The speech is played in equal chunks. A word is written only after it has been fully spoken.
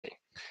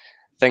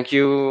Thank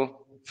you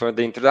for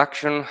the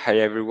introduction. Hi,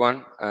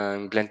 everyone.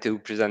 I'm glad to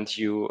present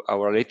you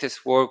our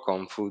latest work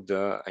on food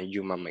and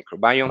human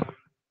microbiome.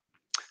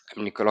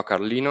 I'm Niccolò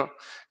Carlino.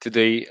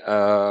 Today,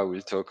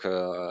 we'll talk,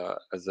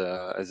 as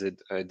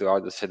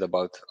Eduardo said,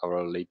 about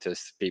our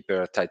latest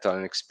paper titled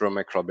Unexplored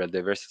Microbial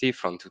Diversity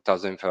from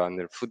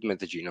 2,500 Food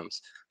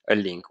Metagenomes, a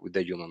link with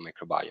the human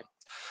microbiome.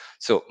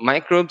 So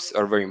microbes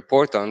are very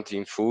important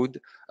in food,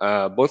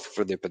 both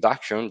for the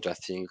production,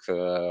 just think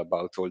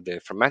about all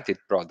the fermented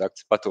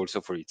products, but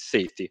also for its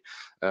safety,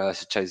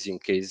 such as in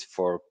case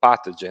for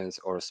pathogens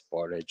or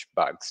sporage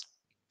bugs.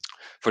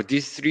 For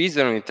this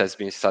reason, it has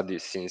been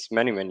studied since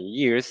many, many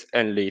years,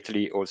 and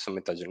lately also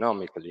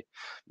metagenomically.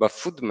 But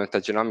food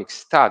metagenomic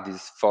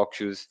studies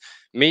focus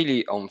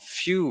mainly on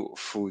few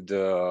food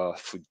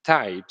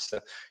types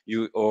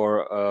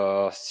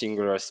or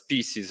singular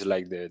species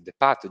like the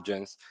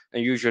pathogens,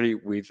 and usually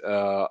with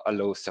a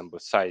low sample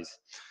size.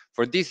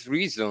 For this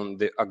reason,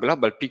 a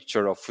global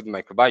picture of food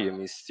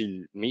microbiome is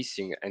still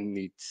missing, and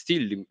it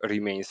still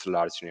remains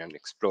largely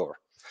unexplored.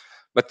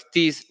 But it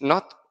is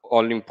not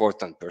all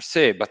important per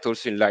se, but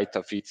also in light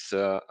of its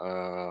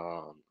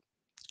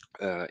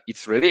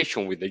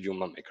relation with the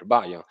human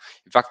microbiome.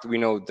 In fact, we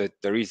know that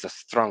there is a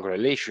strong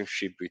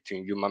relationship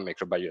between human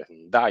microbiome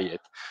and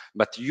diet,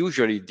 but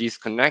usually this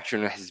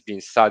connection has been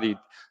studied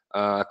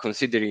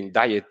considering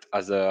diet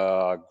as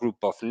a group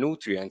of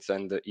nutrients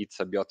and its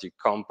abiotic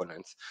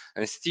components,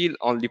 and still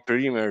only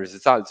preliminary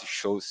results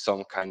show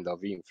some kind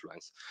of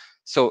influence.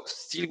 So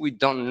still we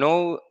don't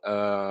know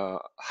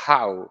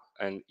how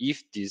and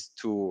if these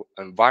two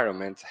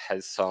environments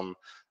has some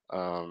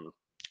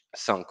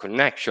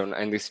connection,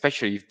 and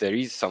especially if there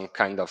is some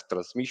kind of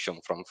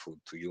transmission from food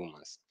to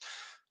humans.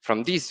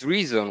 From this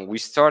reason, we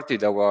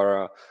started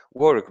our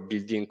work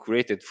building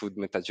curated food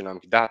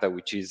metagenomic data,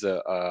 which is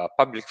a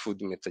public food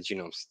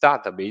metagenomes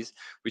database,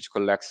 which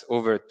collects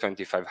over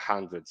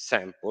 2,500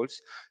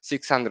 samples,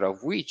 600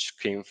 of which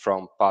came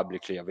from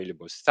publicly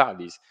available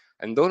studies,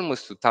 and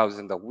almost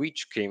 2,000 of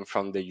which came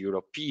from the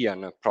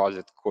European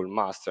project called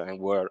MASTER and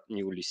were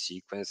newly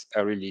sequenced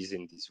and released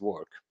in this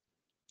work.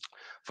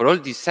 For all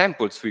these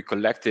samples, we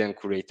collected and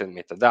curated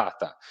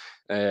metadata,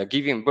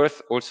 giving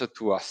birth also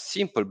to a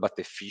simple but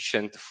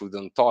efficient food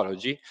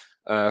ontology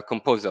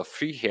composed of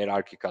 3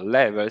 hierarchical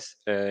levels,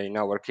 in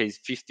our case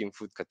 15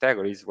 food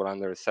categories,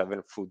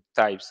 107 food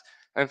types,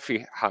 and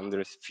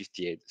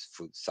 358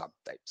 food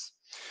subtypes.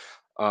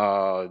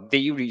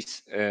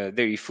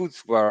 Dairy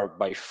foods were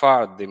by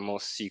far the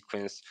most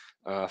sequenced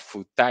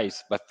food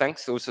types, but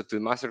thanks also to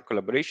the master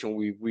collaboration,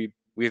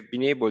 we've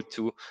been able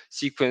to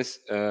sequence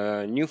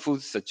new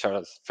foods such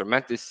as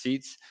fermented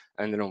seeds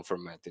and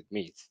non-fermented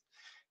meats.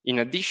 In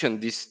addition,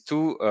 these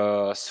two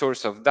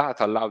sources of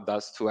data allowed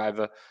us to have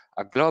a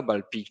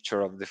global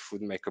picture of the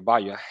food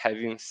microbiome,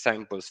 having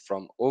samples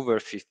from over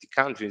 50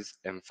 countries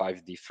and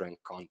 5 different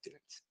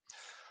continents.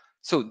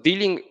 So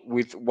dealing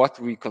with what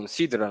we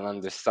consider an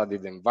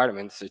understudied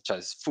environment, such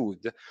as food,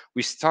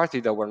 we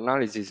started our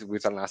analysis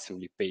with an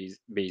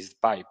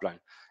assembly-based pipeline,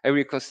 and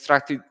we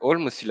constructed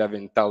almost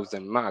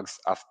 11,000 mags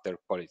after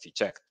quality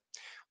check.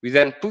 We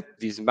then put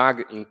this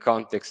mag in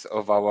context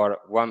of our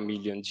 1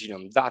 million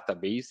genome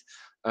database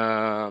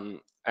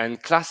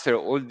and cluster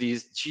all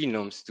these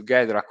genomes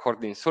together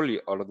according solely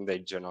on their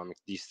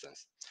genomic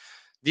distance.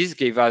 This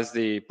gave us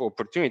the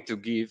opportunity to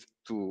give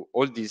to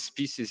all these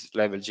species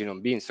level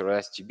genome beans or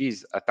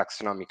SGBs a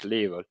taxonomic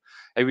level,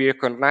 and we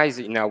recognize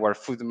in our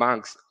food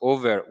mags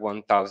over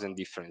 1,000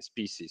 different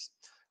species.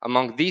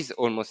 Among these,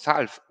 almost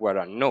half were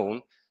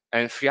unknown,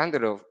 and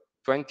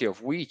 320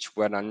 of which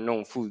were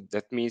unknown food.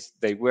 That means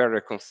they were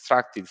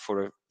reconstructed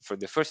for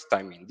the first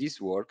time in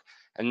this work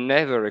and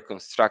never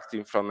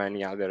reconstructed from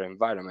any other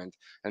environment,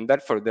 and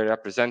therefore they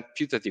represent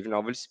putative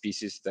novel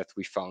species that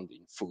we found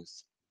in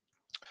foods.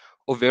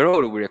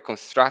 Overall, we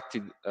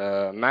reconstructed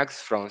mags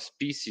from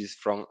species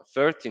from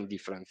 13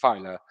 different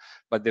phyla,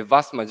 but the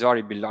vast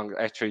majority belong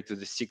actually to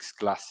the 6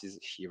 classes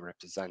here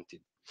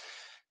represented.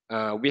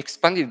 We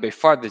expanded by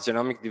far the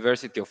genomic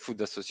diversity of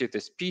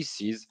food-associated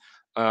species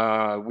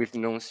with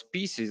known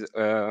species,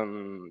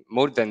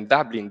 more than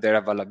doubling their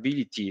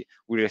availability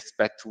with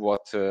respect to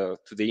to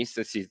the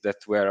instances that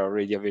were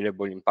already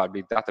available in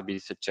public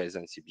databases such as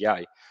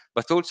NCBI,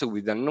 but also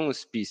with unknown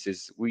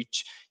species,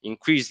 which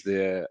increased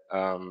the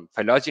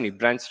phylogeny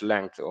branch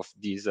length of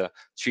this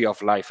tree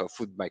of life of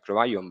food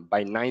microbiome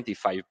by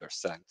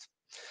 95%.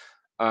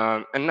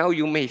 And now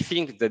you may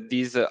think that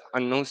these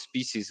unknown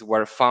species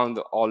were found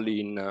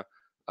only in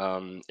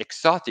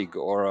exotic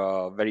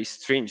or very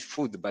strange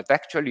food, but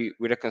actually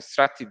we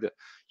reconstructed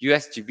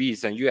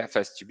USGBs and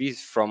UFSGBs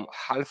from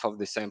half of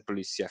the sample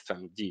is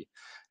cFMD.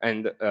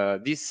 And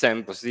these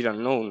samples, still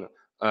unknown,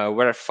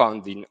 were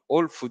found in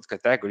all food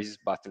categories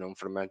but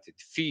non-fermented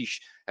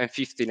fish and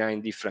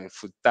 59 different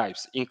food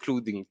types,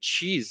 including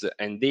cheese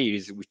and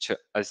dairies, which, as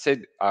I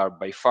said, are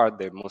by far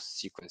the most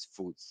sequenced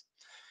foods.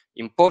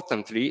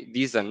 Importantly,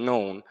 these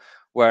unknown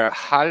were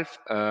half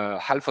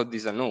of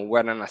these unknown were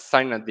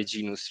unassigned at the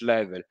genus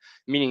level,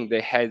 meaning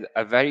they had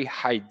a very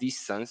high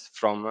distance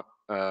from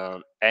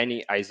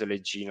any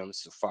isolate genome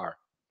so far.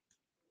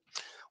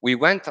 We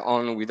went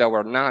on with our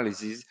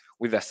analysis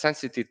with a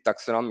sensitive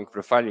taxonomic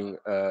profiling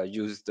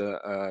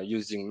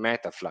using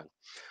MetaFlan.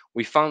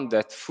 We found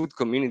that food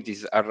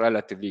communities are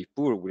relatively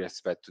poor with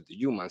respect to the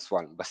humans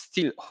one, but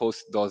still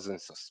host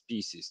dozens of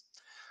species.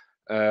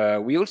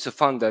 We also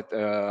found that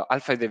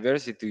alpha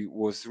diversity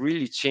was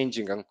really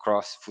changing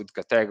across food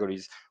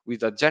categories,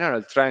 with a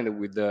general trend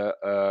with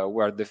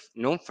where the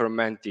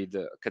non-fermented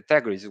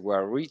categories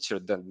were richer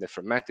than the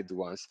fermented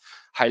ones,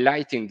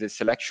 highlighting the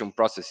selection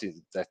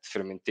processes that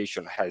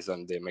fermentation has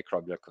on the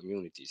microbial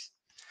communities.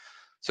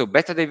 So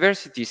beta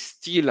diversity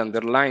still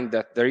underlined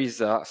that there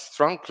is a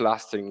strong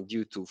clustering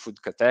due to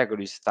food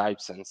categories,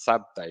 types, and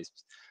subtypes,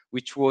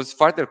 which was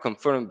further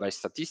confirmed by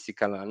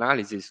statistical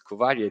analysis,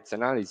 covariates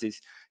analysis,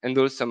 and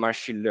also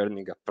machine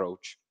learning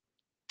approach.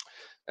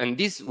 And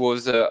this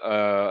was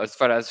as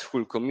far as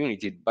full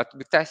community, but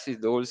we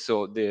tested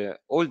also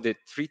all the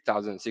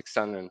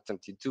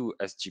 3,622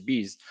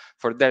 SGBs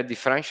for their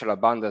differential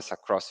abundance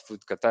across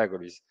food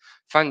categories,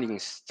 finding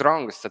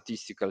strong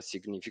statistical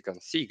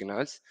significant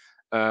signals,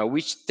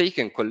 which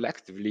taken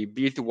collectively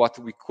build what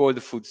we call the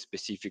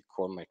food-specific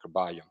core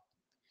microbiome.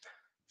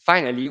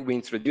 Finally, we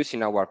introduced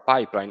in our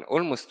pipeline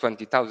almost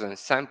 20,000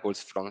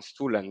 samples from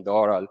stool and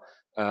oral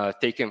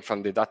taken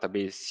from the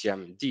database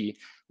cFMD,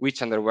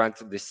 which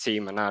underwent the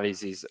same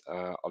analysis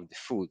of the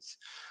foods.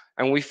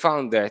 And we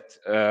found that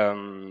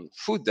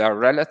food are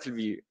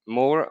relatively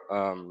more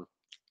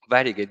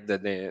varied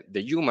than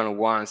the human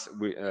ones,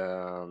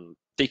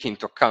 take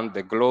into account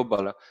the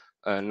global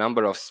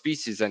number of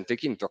species and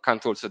take into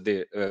account also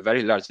the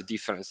very large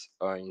difference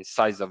in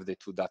size of the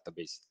two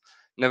databases.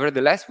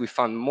 Nevertheless, we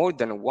found more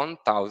than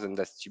 1,000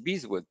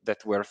 SGBs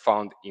that were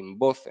found in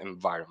both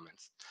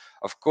environments.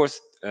 Of course,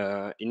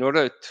 in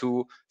order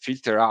to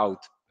filter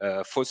out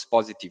false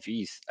positive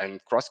yeast and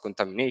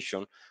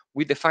cross-contamination,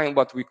 we define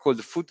what we call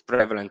the food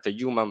prevalent and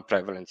human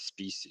prevalent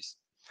species.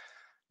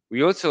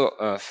 We also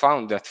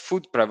found that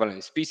food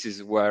prevalent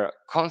species were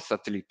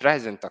constantly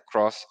present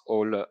across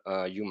all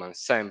human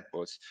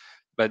samples,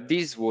 but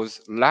this was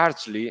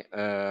largely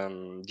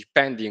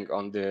depending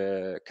on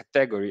the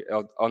category,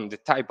 on the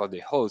type of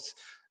the host,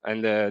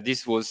 and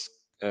this was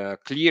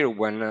clear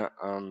when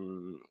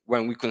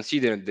we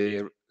consider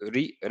the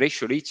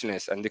ratio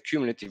richness and the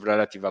cumulative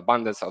relative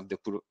abundance of the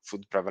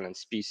food prevalent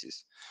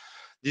species.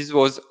 This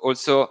was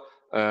also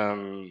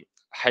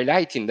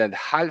highlighting that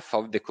half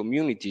of the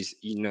communities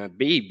in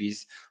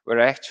babies were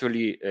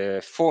actually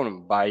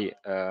formed by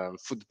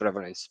food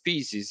prevalent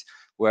species,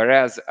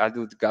 whereas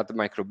adult gut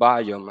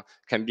microbiome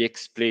can be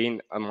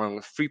explained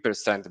among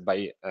 3%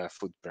 by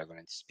food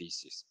prevalent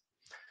species.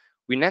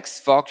 We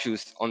next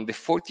focused on the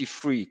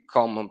 43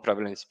 common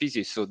prevalent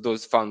species, so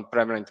those found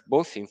prevalent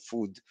both in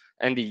food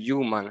and in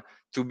human,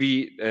 to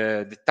be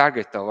the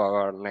target of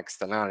our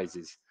next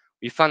analysis.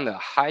 We found a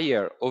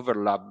higher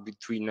overlap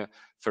between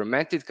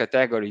fermented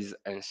categories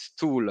and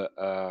stool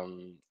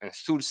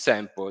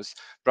samples,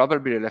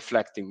 probably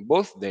reflecting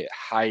both the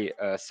high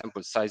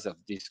sample size of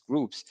these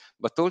groups,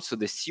 but also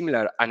the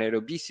similar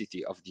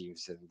anaerobicity of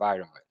these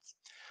environments.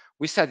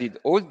 We studied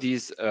all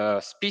these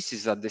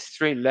species at the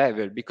strain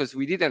level because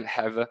we didn't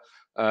have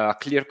a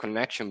clear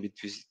connection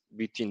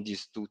between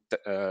these two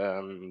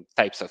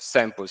types of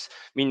samples,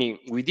 meaning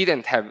we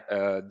didn't have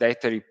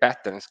dietary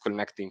patterns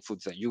connecting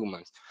foods and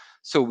humans.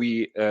 So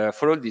we,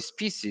 for all these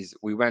species,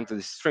 we went to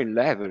the strain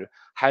level,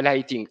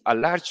 highlighting a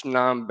large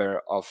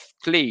number of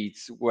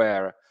clades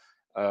where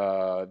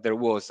there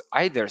was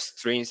either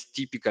strains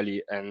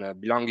typically and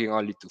belonging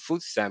only to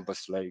food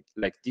samples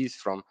like this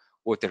from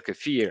water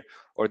kefir,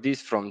 or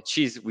this from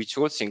cheese, which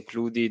also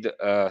included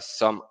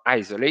some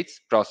isolates,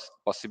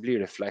 possibly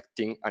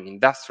reflecting an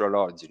industrial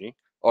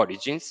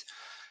origins.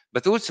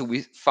 But also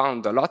we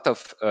found a lot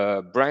of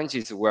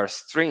branches where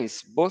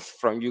strains, both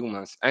from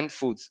humans and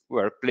foods,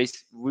 were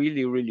placed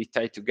really, really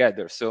tight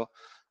together. So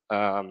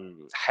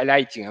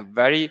highlighting a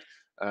very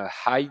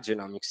high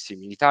genomic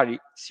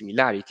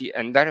similarity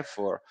and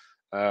therefore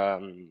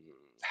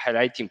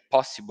highlighting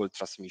possible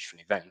transmission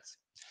events.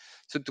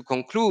 So to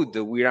conclude,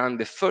 we ran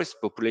the first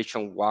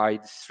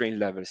population-wide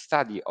strain-level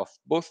study of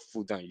both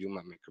food and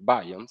human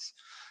microbiomes,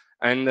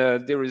 and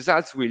the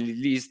results will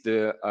release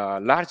the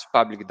large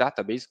public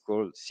database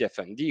called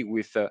cFMD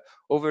with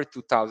over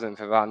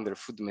 2,500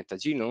 food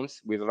metagenomes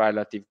with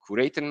relative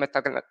curated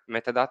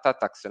metadata,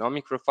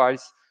 taxonomic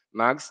profiles,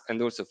 mags, and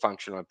also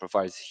functional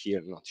profiles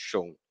here not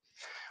shown.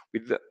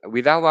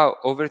 With our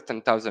over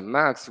 10,000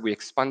 mags, we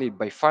expanded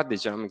by far the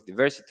genomic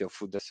diversity of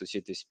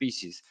food-associated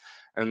species.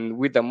 And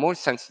with a more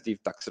sensitive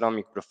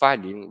taxonomic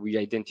profiling, we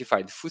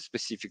identified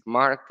food-specific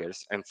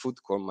markers and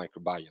food core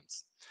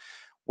microbiomes.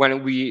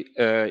 When we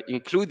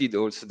included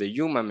also the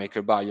human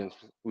microbiomes,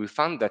 we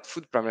found that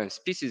food prevalent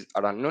species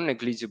are a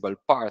non-negligible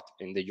part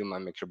in the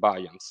human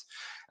microbiomes.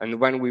 And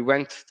when we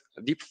went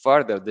deep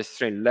further at the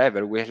strain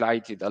level, we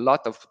highlighted a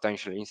lot of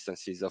potential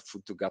instances of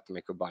food-to-gut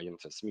microbiome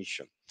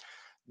transmission.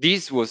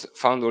 This was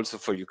found also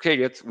for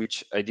eukaryotes,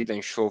 which I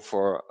didn't show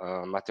for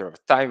a matter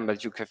of time,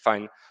 but you can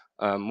find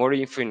More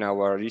info in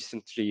our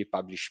recently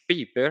published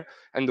paper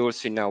and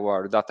also in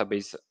our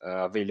database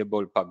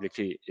available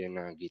publicly in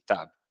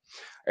GitHub.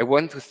 I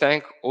want to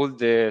thank all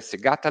the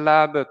Segata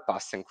Lab,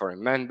 past and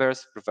current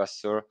members,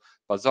 Professor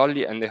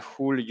Pasoli, and the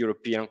whole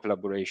European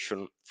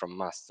collaboration from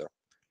Master.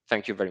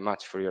 Thank you very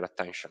much for your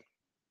attention.